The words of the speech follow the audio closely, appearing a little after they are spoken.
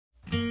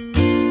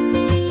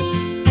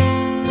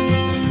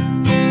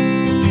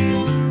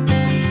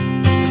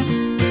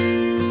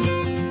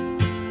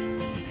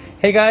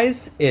Hey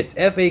guys, it's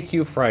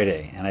FAQ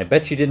Friday, and I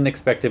bet you didn't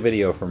expect a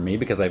video from me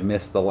because I've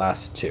missed the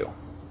last two.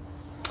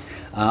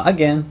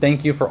 Again,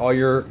 thank you for all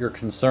your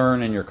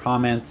concern and your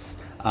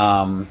comments.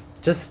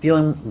 Just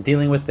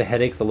dealing with the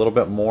headaches a little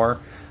bit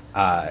more.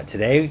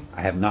 Today,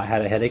 I have not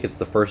had a headache. It's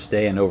the first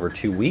day in over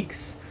 2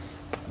 weeks.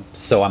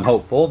 So I'm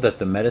hopeful that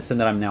the medicine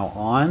that I'm now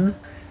on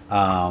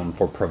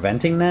for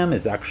preventing them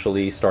is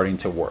actually starting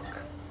to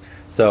work.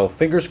 So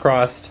fingers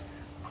crossed,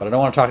 but I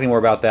don't want to talk anymore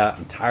about that.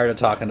 I'm tired of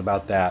talking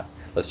about that.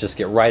 Let's just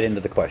get right into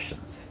the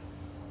questions.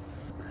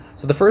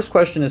 So the first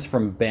question is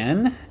from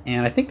Ben,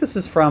 and I think this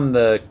is from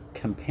the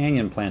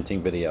companion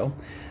planting video.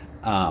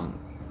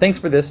 Thanks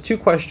for this. 2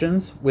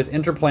 questions. With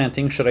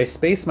interplanting, should I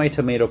space my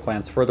tomato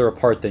plants further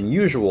apart than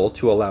usual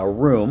to allow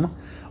room,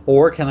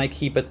 or can I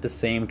keep it the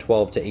same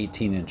 12 to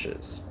 18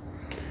 inches?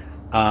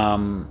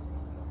 Mine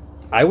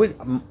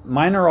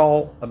are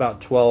all about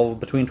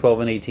between 12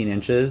 and 18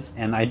 inches,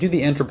 and I do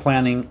the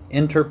interplanting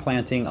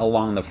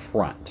along the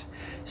front.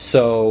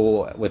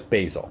 So with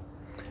basil.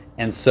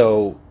 And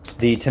so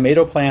the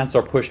tomato plants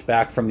are pushed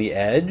back from the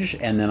edge,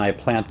 and then I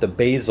plant the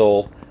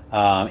basil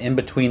in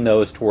between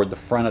those toward the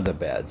front of the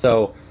bed.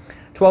 So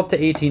 12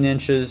 to 18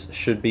 inches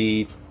should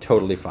be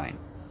totally fine.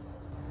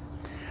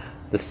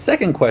 The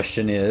second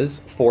question is,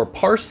 for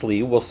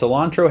parsley, will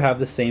cilantro have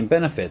the same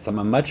benefits? I'm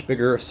a much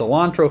bigger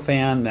cilantro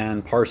fan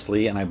than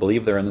parsley, and I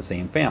believe they're in the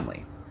same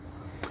family.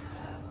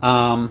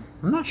 I'm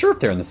not sure if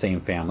they're in the same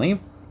family,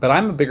 but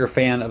I'm a bigger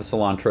fan of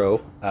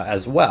cilantro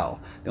as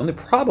well. The only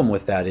problem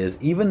with that is,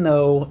 even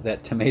though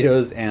that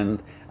tomatoes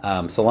and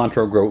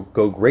cilantro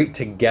go great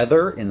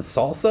together in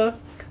salsa,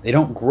 they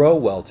don't grow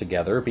well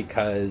together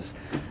because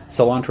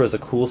cilantro is a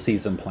cool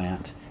season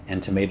plant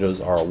and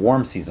tomatoes are a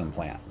warm season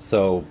plant.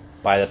 So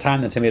by the time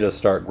the tomatoes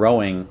start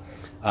growing,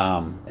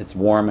 it's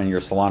warm and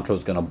your cilantro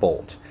is going to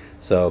bolt.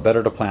 So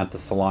better to plant the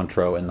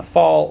cilantro in the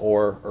fall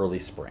or early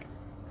spring.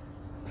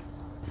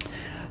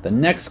 The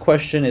next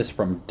question is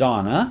from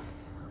Donna.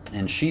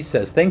 And she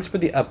says, thanks for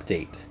the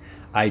update.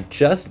 I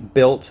just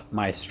built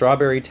my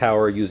strawberry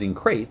tower using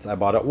crates I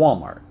bought at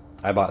Walmart.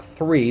 I bought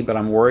 3, but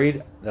I'm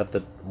worried that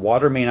the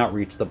water may not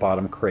reach the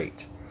bottom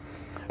crate.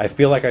 I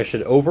feel like I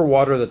should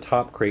overwater the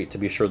top crate to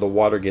be sure the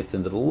water gets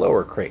into the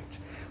lower crate.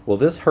 Will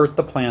this hurt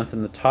the plants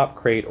in the top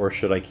crate, or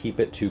should I keep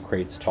it 2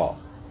 crates tall?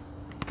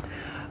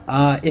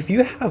 If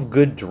you have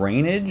good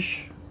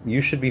drainage,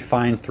 you should be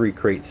fine 3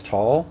 crates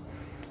tall.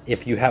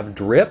 If you have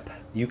drip,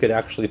 you could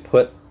actually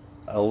put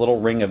a little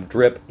ring of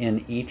drip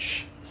in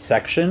each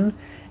section,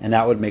 and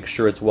that would make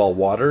sure it's well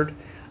watered.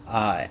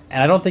 And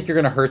I don't think you're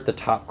going to hurt the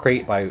top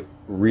crate by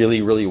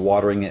really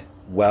watering it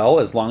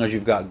well. As long as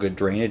you've got good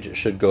drainage, it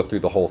should go through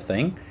the whole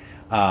thing.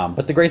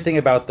 But the great thing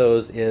about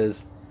those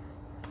is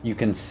you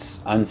can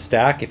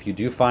unstack. If you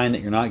do find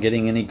that you're not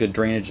getting any good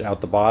drainage out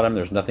the bottom,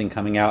 there's nothing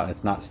coming out and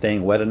it's not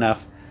staying wet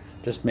enough,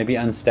 just maybe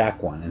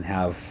unstack one and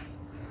have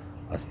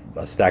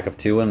a stack of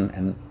 2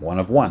 and one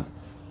of 1.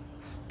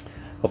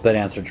 Hope that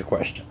answered your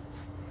question.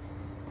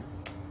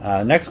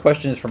 Next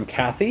question is from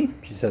Kathy.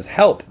 She says,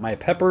 help, my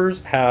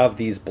peppers have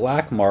these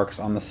black marks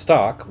on the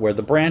stalk where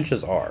the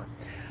branches are.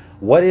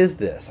 What is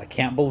this? I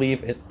can't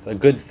believe it's a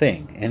good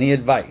thing. Any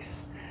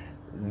advice?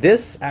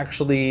 This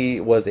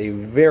actually was a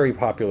very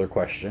popular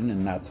question,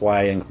 and that's why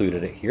I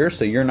included it here.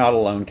 So you're not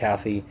alone,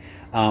 Kathy.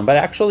 But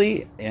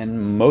actually,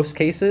 in most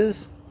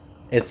cases,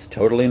 it's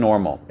totally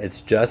normal.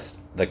 It's just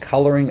the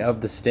coloring of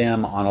the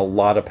stem on a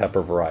lot of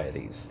pepper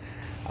varieties.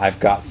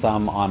 I've got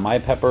some on my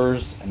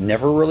peppers.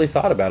 Never really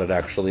thought about it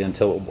actually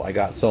until I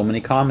got so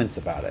many comments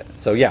about it.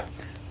 So yeah,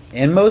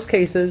 in most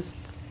cases,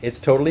 it's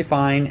totally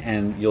fine,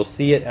 and you'll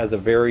see it as a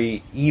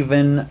very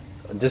even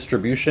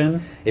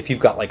distribution. If you've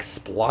got like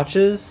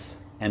splotches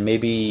and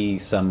maybe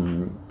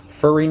some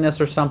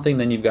furriness or something,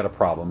 then you've got a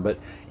problem. But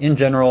in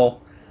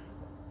general,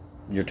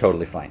 you're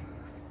totally fine.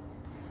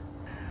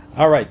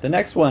 All right, the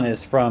next one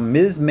is from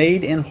Ms.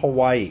 Made in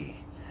Hawaii.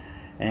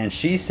 And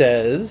she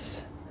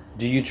says,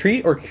 do you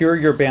treat or cure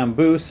your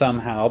bamboo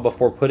somehow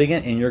before putting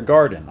it in your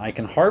garden? I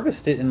can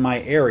harvest it in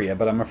my area,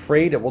 but I'm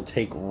afraid it will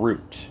take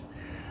root.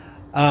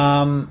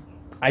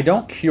 I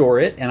don't cure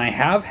it, and I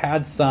have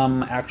had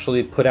some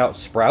actually put out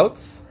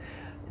sprouts.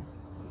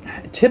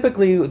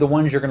 Typically, the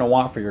ones you're going to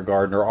want for your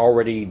garden are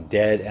already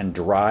dead and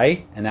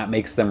dry, and that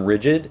makes them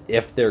rigid.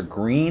 If they're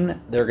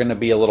green, they're going to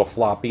be a little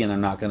floppy, and they're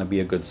not going to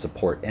be a good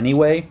support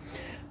anyway.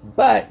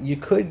 But you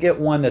could get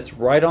one that's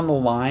right on the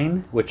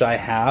line, which I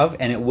have,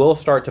 and it will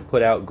start to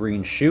put out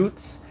green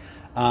shoots.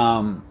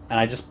 And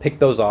I just pick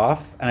those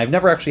off, and I've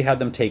never actually had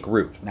them take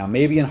root. Now,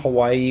 maybe in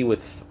Hawaii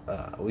with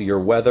your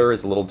weather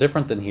is a little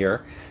different than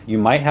here. You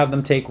might have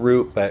them take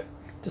root, but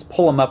just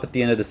pull them up at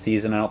the end of the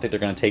season. I don't think they're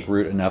going to take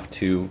root enough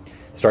to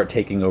start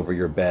taking over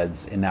your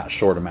beds in that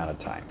short amount of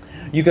time.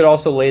 You could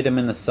also lay them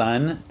in the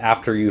sun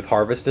after you've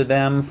harvested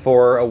them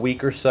for a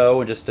week or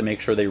so, just to make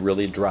sure they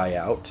really dry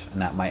out,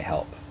 and that might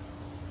help.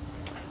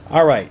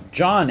 All right,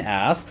 John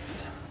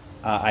asks,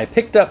 I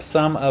picked up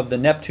some of the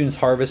Neptune's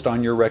harvest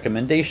on your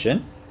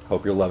recommendation.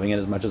 Hope you're loving it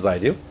as much as I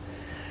do.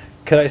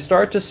 Could I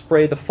start to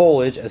spray the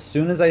foliage as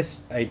soon as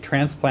I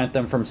transplant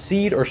them from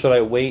seed, or should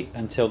I wait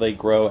until they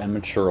grow and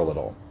mature a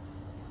little?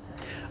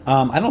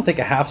 I don't think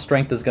a half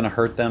strength is going to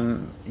hurt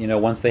them,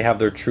 once they have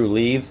their true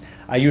leaves.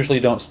 I usually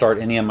don't start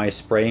any of my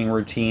spraying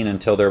routine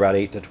until they're about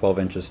 8 to 12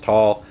 inches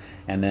tall,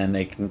 and then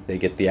they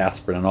get the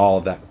aspirin and all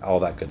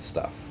that good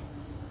stuff.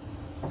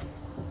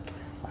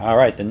 All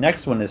right, the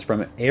next one is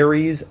from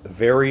Aries'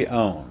 Very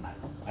Own.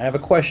 I have a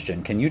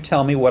question. Can you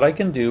tell me what I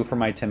can do for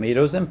my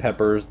tomatoes and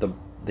peppers?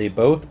 They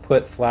both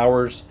put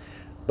flowers,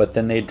 but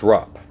then they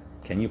drop.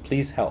 Can you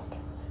please help?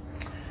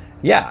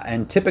 Yeah,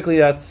 and typically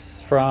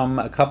that's from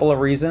a couple of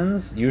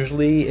reasons.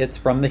 Usually it's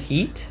from the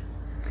heat,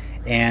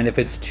 and if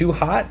it's too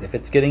hot, if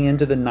it's getting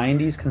into the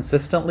 90s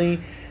consistently,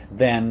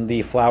 then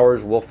the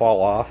flowers will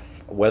fall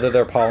off, whether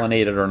they're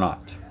pollinated or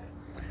not.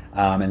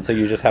 And so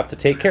you just have to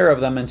take care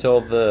of them until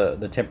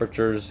the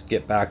temperatures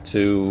get back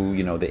to,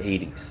 the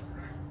 80s.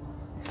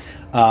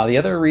 The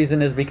other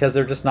reason is because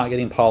they're just not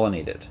getting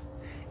pollinated.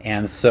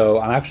 And so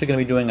I'm actually going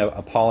to be doing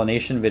a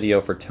pollination video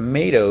for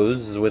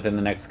tomatoes within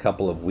the next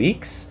couple of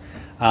weeks.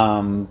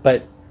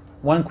 But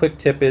one quick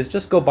tip is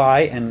just go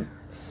by and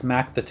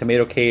smack the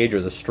tomato cage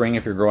or the string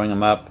if you're growing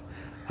them up.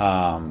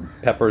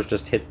 Peppers,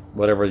 just hit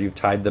whatever you've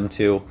tied them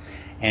to,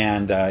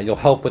 and you'll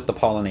help with the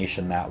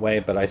pollination that way.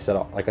 But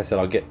like I said,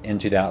 I'll get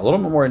into that a little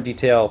bit more in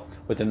detail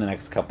within the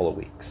next couple of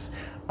weeks.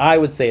 I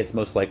would say it's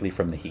most likely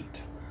from the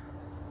heat.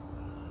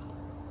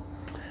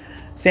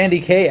 Sandy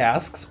K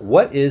asks,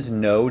 what is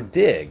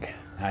no-dig?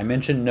 I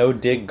mentioned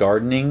no-dig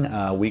gardening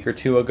a week or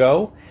two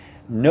ago.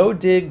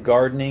 No-dig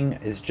gardening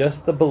is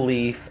just the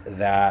belief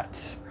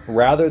that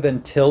rather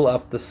than till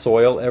up the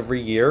soil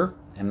every year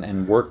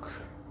and work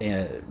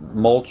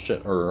mulch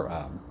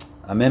or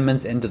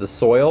amendments into the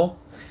soil,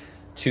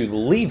 to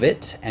leave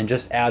it and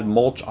just add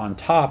mulch on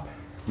top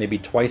maybe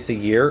twice a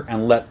year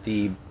and let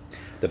the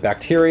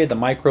bacteria, the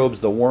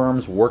microbes, the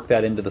worms work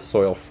that into the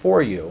soil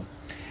for you.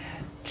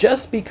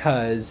 Just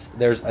because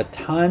there's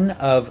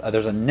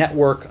there's a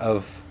network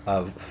of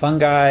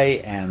fungi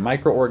and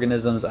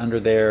microorganisms under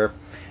there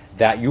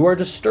that you are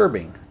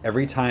disturbing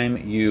every time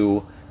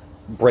you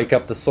break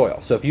up the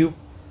soil. So if you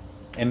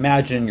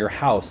imagine your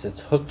house,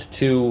 it's hooked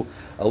to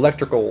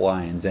electrical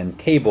lines and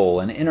cable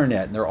and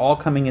internet, and they're all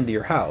coming into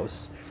your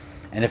house.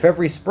 And if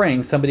every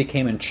spring somebody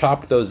came and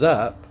chopped those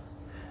up,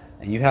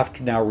 and you have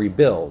to now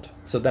rebuild.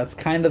 So that's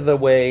kind of the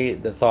way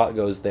the thought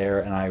goes there.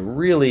 And I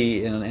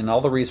really, in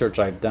all the research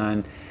I've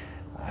done,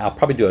 I'll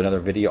probably do another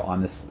video on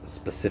this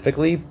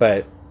specifically,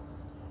 but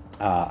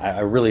I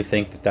really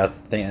think that's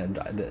the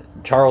thing.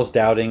 Charles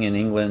Dowding in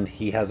England,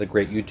 he has a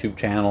great YouTube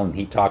channel, and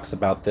he talks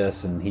about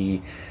this, and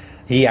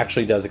he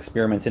actually does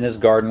experiments in his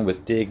garden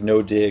with dig,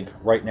 no dig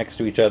right next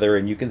to each other,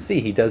 and you can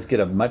see he does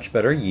get a much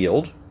better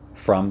yield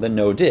from the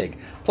no dig,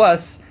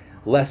 plus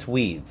less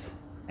weeds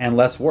and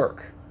less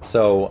work.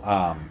 So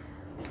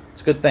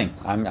it's a good thing.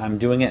 I'm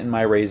doing it in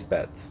my raised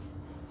beds.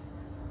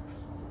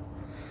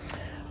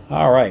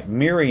 All right,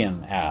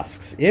 Miriam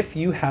asks, if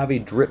you have a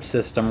drip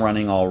system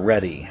running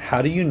already,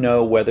 how do you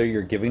know whether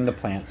you're giving the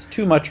plants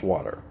too much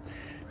water?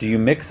 Do you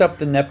mix up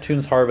the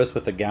Neptune's Harvest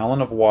with a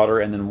gallon of water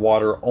and then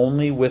water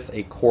only with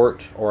a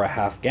quart or a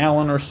half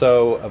gallon or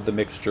so of the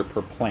mixture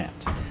per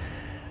plant?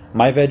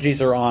 My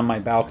veggies are on my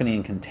balcony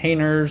in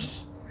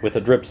containers with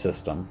a drip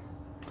system.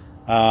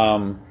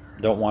 Don't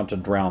want to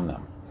drown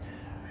them.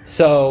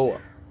 So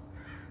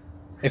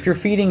if you're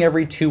feeding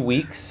every 2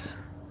 weeks,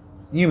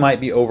 you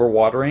might be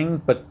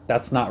overwatering, but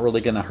that's not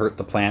really going to hurt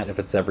the plant if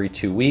it's every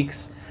 2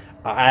 weeks.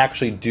 I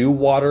actually do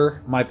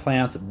water my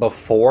plants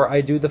before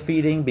I do the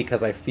feeding,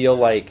 because I feel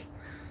like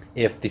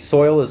if the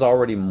soil is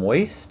already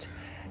moist,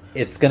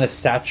 it's going to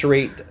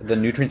saturate, the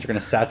nutrients are going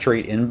to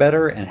saturate in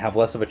better and have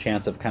less of a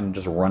chance of kind of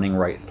just running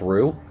right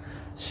through.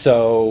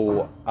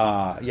 So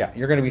yeah,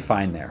 you're going to be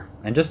fine there.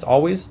 And just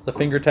always the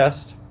finger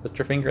test, put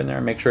your finger in there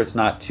and make sure it's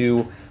not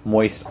too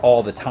moist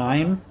all the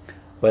time,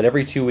 but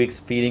every 2 weeks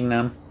feeding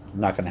them,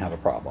 not going to have a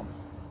problem.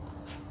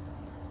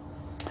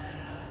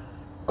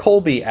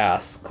 Colby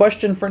asks,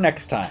 question for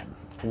next time.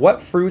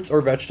 What fruits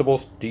or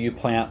vegetables do you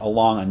plant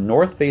along a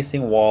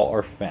north-facing wall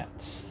or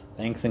fence?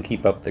 Thanks, and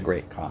keep up the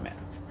great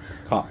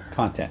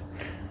content.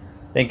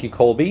 Thank you,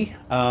 Colby.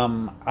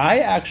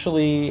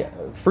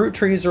 Fruit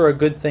trees are a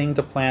good thing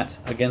to plant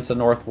against a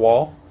north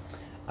wall.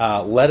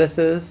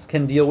 Lettuces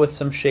can deal with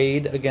some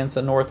shade against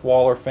a north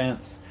wall or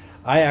fence.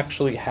 I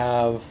actually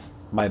have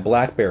my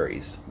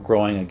blackberries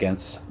growing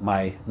against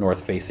my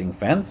north-facing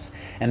fence,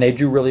 and they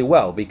do really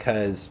well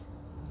because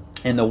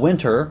in the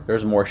winter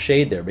there's more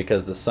shade there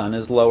because the sun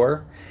is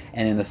lower,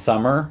 and in the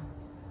summer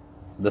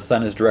the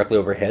sun is directly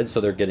overhead, so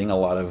they're getting a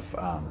lot of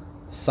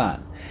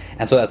sun.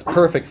 And so that's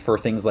perfect for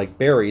things like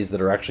berries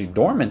that are actually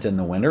dormant in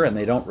the winter and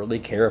they don't really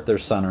care if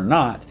there's sun or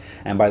not,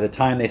 and by the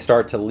time they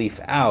start to leaf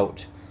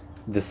out,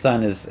 the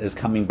sun is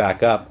coming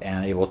back up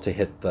and able to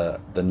hit the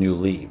new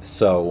leaves.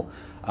 So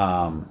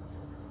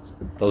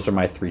those are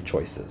my 3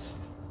 choices.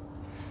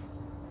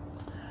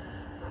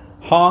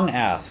 Hong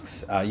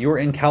asks, you are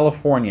in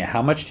California.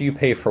 How much do you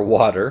pay for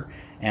water,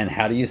 and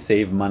how do you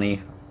save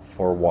money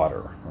for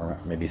water, or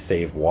maybe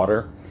save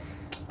water?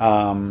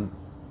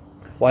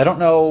 Well, I don't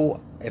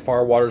know if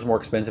our water is more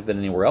expensive than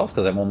anywhere else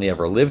because I've only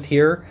ever lived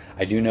here.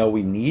 I do know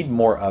we need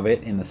more of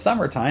it in the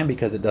summertime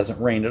because it doesn't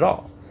rain at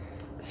all.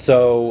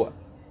 So,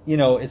 you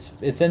know,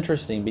 it's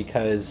interesting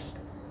because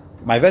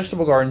my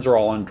vegetable gardens are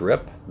all on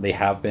drip. They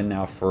have been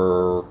now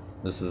for,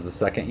 this is the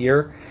second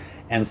year.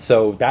 And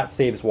so that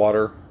saves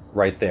water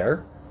right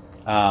there.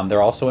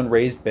 They're also in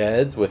raised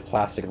beds with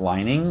plastic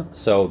lining,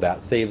 so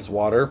that saves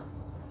water.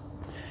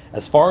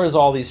 As far as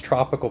all these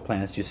tropical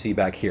plants you see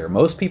back here,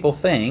 most people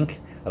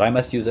think that I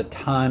must use a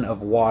ton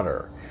of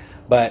water.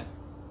 But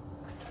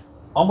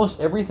almost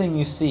everything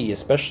you see,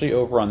 especially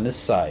over on this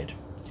side,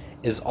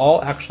 is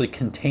all actually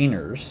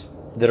containers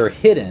that are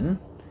hidden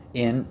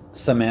in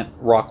cement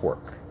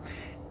rockwork.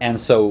 And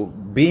so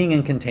being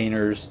in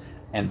containers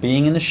and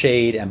being in the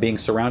shade and being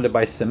surrounded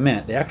by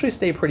cement, they actually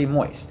stay pretty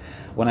moist.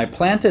 When I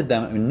planted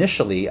them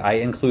initially, I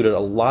included a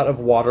lot of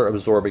water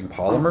absorbing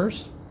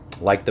polymers,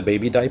 like the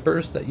baby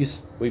diapers that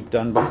we've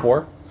done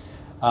before.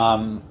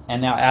 And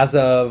now as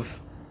of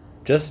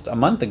just a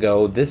month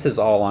ago, this is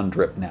all on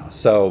drip now.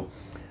 So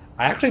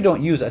I actually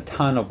don't use a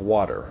ton of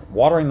water.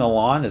 Watering the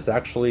lawn is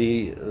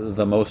actually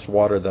the most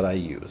water that I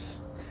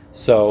use.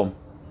 So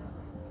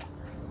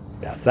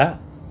that's that.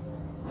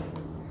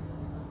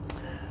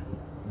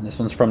 And this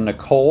one's from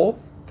Nicole.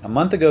 A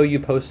month ago, you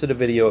posted a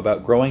video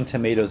about growing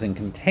tomatoes in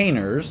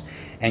containers,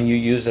 and you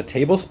used a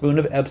tablespoon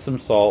of Epsom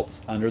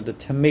salts under the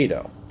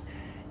tomato.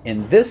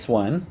 In this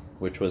one,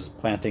 which was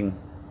planting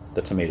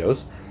the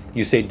tomatoes,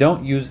 you say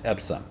don't use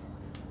Epsom.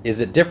 Is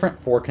it different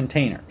for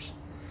containers?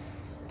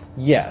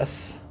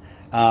 Yes.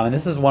 And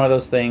this is one of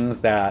those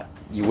things that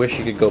you wish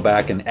you could go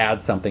back and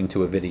add something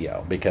to a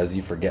video because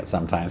you forget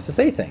sometimes to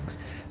say things.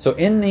 So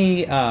in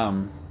the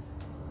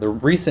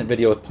recent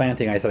video with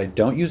planting, I said I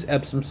don't use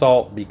Epsom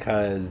salt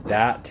because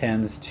that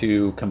tends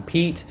to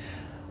compete.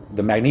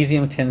 The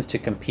magnesium tends to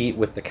compete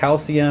with the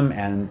calcium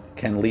and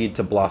can lead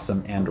to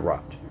blossom end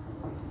rot.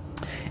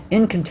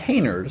 In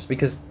containers,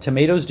 because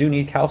tomatoes do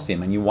need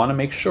calcium, and you want to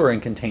make sure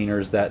in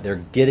containers that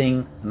they're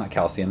getting, not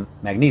calcium,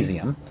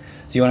 magnesium.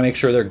 So you want to make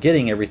sure they're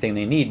getting everything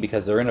they need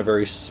because they're in a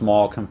very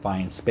small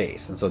confined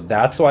space. And so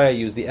that's why I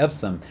use the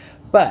Epsom.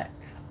 But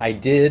I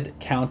did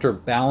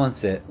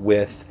counterbalance it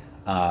with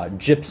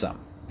gypsum,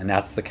 and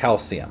that's the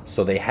calcium.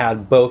 So they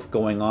had both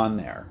going on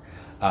there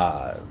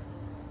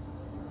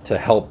to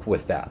help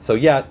with that. So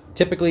yeah,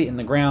 typically in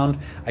the ground,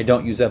 I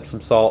don't use Epsom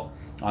salt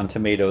on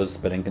tomatoes,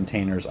 but in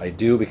containers I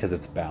do because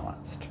it's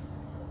balanced.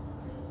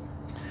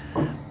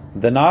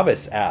 The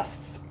Novice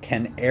asks,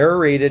 can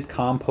aerated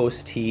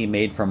compost tea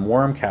made from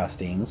worm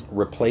castings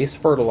replace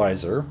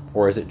fertilizer,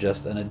 or is it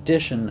just an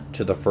addition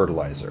to the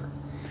fertilizer?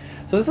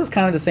 So this is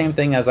kind of the same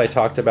thing as I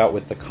talked about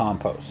with the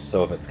compost.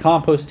 So if it's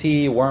compost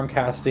tea, worm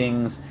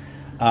castings,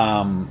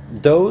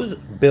 those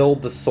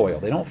build the soil.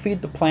 They don't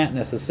feed the plant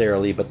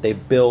necessarily, but they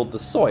build the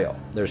soil.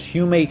 There's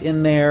humate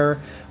in there,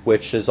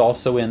 which is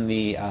also in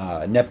the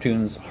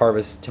Neptune's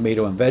Harvest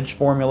tomato and veg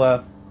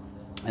formula.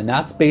 And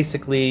that's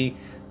basically,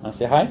 want to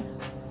say hi?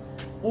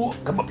 Ooh,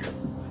 come up here.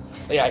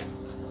 Say hi.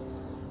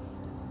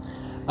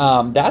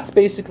 That's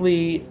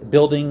basically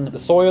building the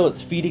soil.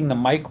 It's feeding the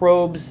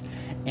microbes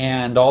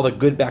and all the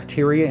good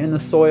bacteria in the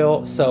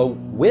soil. So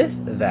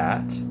with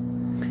that,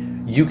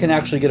 you can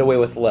actually get away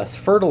with less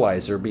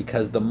fertilizer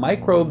because the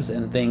microbes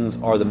and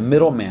things are the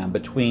middleman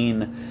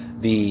between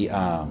the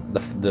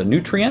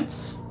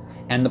nutrients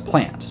and the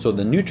plant. So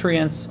the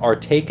nutrients are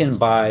taken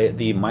by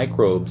the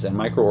microbes and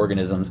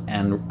microorganisms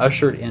and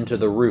ushered into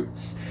the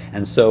roots.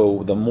 And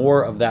so the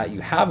more of that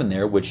you have in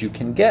there, which you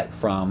can get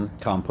from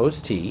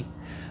compost tea,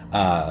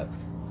 the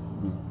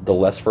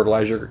less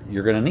fertilizer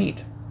you're going to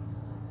need.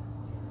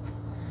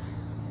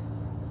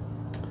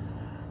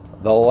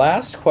 The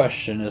last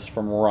question is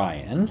from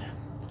Ryan,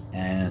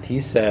 and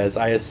he says,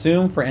 I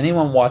assume for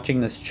anyone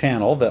watching this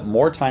channel that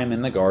more time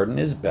in the garden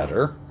is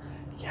better.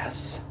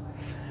 Yes.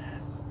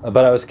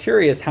 But I was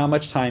curious how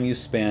much time you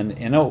spend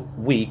in a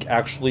week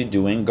actually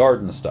doing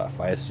garden stuff.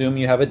 I assume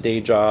you have a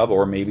day job,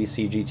 or maybe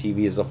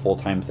CGTV is a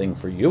full-time thing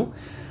for you.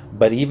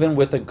 But even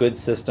with a good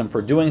system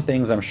for doing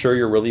things, I'm sure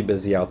you're really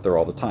busy out there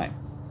all the time.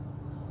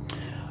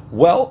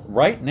 Well,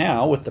 right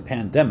now with the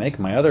pandemic,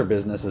 my other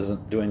business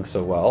isn't doing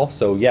so well.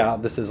 So yeah,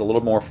 this is a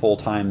little more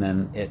full-time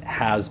than it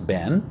has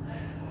been.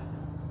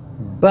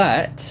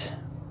 But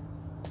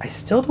I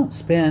still don't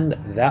spend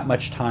that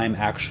much time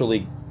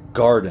actually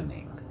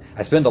gardening.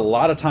 I spend a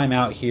lot of time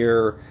out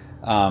here.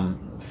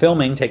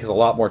 Filming takes a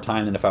lot more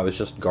time than if I was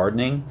just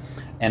gardening.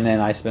 And then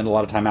I spend a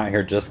lot of time out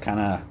here just kind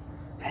of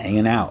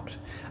hanging out.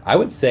 I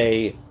would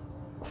say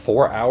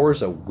 4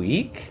 hours a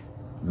week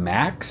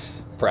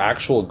max for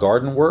actual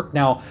garden work.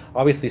 Now,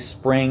 obviously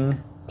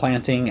spring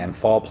planting and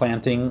fall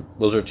planting,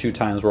 those are 2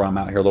 times where I'm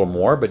out here a little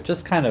more, but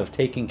just kind of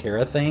taking care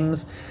of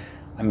things.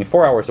 I mean,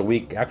 4 hours a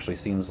week actually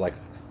seems like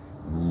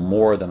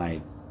more than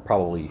I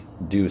probably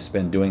do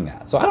spend doing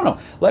that. So I don't know.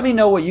 Let me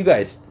know what you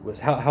guys,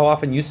 how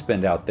often you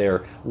spend out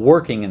there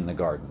working in the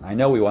garden. I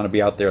know we want to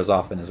be out there as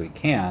often as we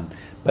can,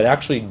 but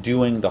actually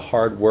doing the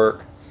hard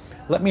work.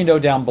 Let me know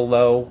down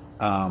below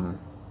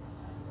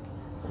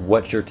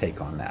what's your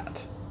take on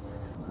that.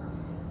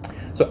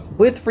 So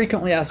with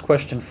Frequently Asked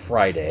Question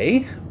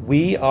Friday,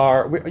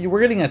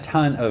 we're getting a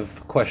ton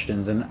of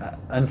questions, and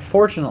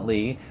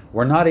unfortunately,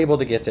 we're not able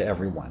to get to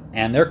everyone.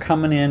 And they're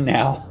coming in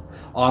now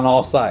on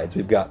all sides.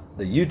 We've got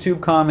the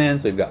YouTube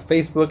comments, we've got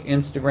Facebook,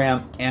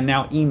 Instagram, and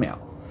now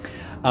email.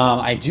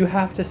 I do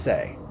have to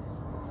say,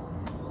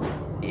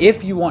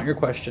 if you want your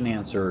question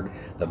answered,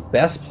 the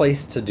best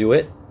place to do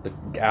it, to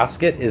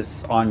ask it,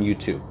 is on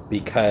YouTube,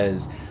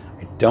 because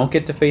I don't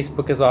get to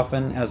Facebook as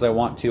often as I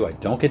want to. I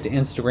don't get to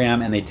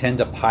Instagram, and they tend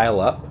to pile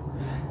up,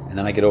 and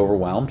then I get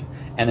overwhelmed.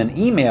 And then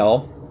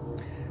email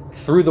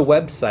through the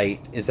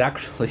website is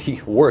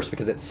actually worse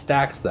because it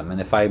stacks them.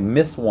 And if I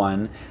miss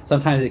one,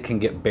 sometimes it can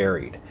get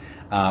buried.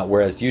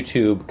 Whereas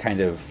YouTube kind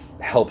of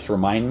helps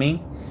remind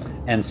me.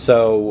 And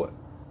so,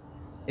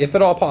 if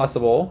at all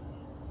possible,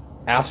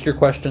 ask your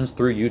questions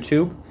through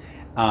YouTube.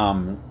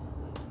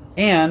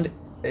 And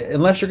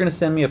unless you're going to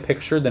send me a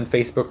picture, then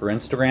Facebook or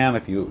Instagram.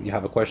 If you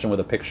have a question with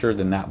a picture,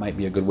 then that might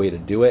be a good way to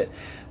do it.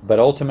 But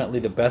ultimately,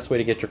 the best way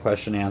to get your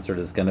question answered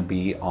is going to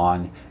be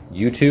on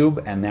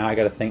YouTube. And now I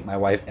got to thank my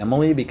wife,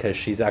 Emily, because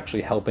she's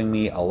actually helping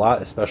me a lot,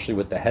 especially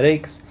with the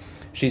headaches.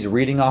 She's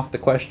reading off the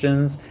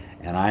questions,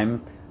 and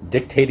I'm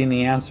dictating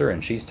the answer,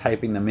 and she's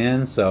typing them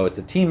in. So it's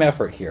a team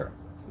effort here.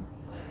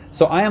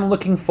 So I am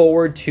looking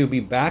forward to be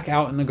back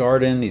out in the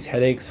garden. These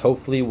headaches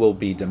hopefully will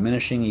be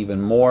diminishing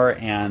even more,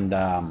 and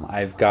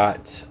I've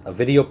got a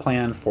video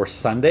planned for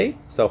Sunday,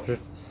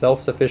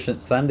 Self-Sufficient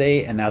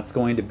Sunday, and that's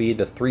going to be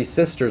the Three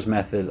Sisters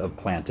method of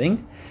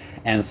planting.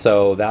 And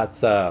so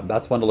that's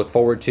one to look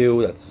forward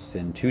to. That's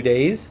in 2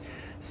 days.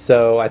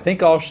 So I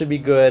think all should be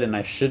good, and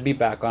I should be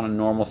back on a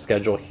normal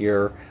schedule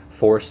here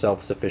for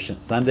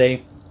Self-Sufficient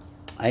Sunday.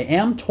 I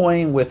am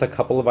toying with a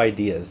couple of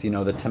ideas. You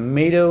know, the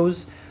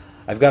tomatoes,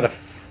 I've got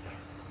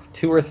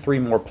 2 or 3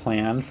 more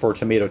planned for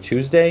Tomato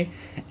Tuesday,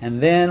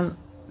 and then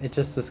it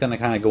just is going to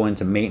kind of go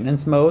into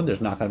maintenance mode. There's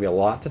not going to be a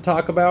lot to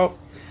talk about.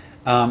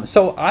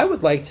 So I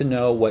would like to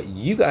know what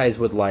you guys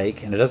would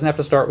like, and it doesn't have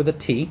to start with a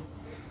T,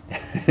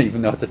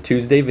 even though it's a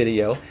Tuesday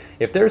video.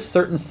 If there's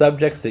certain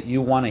subjects that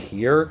you want to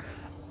hear,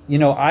 you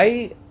know,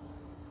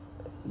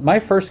 my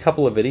first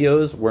couple of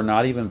videos were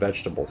not even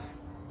vegetables.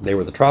 They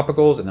were the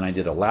tropicals, and then I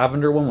did a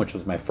lavender one, which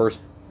was my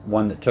first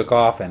one that took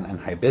off,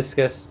 and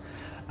hibiscus.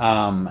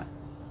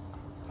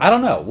 I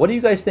don't know. What do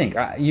you guys think?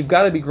 You've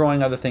got to be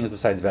growing other things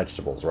besides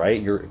vegetables,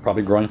 right? You're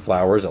probably growing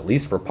flowers, at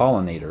least for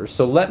pollinators.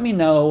 So let me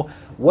know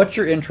what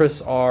your interests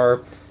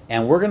are,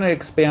 and we're going to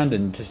expand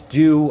and just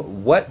do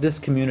what this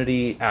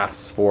community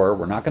asks for.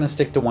 We're not going to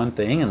stick to one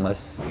thing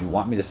unless you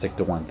want me to stick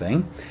to one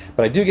thing.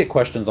 But I do get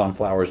questions on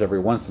flowers every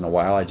once in a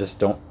while. I just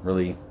don't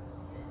really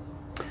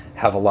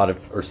have a lot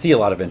of, or see a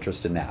lot of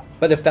interest in that.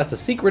 But if that's a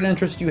secret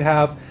interest you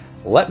have,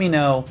 let me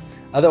know.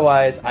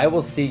 Otherwise, I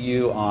will see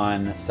you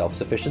on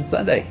Self-Sufficient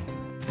Sunday.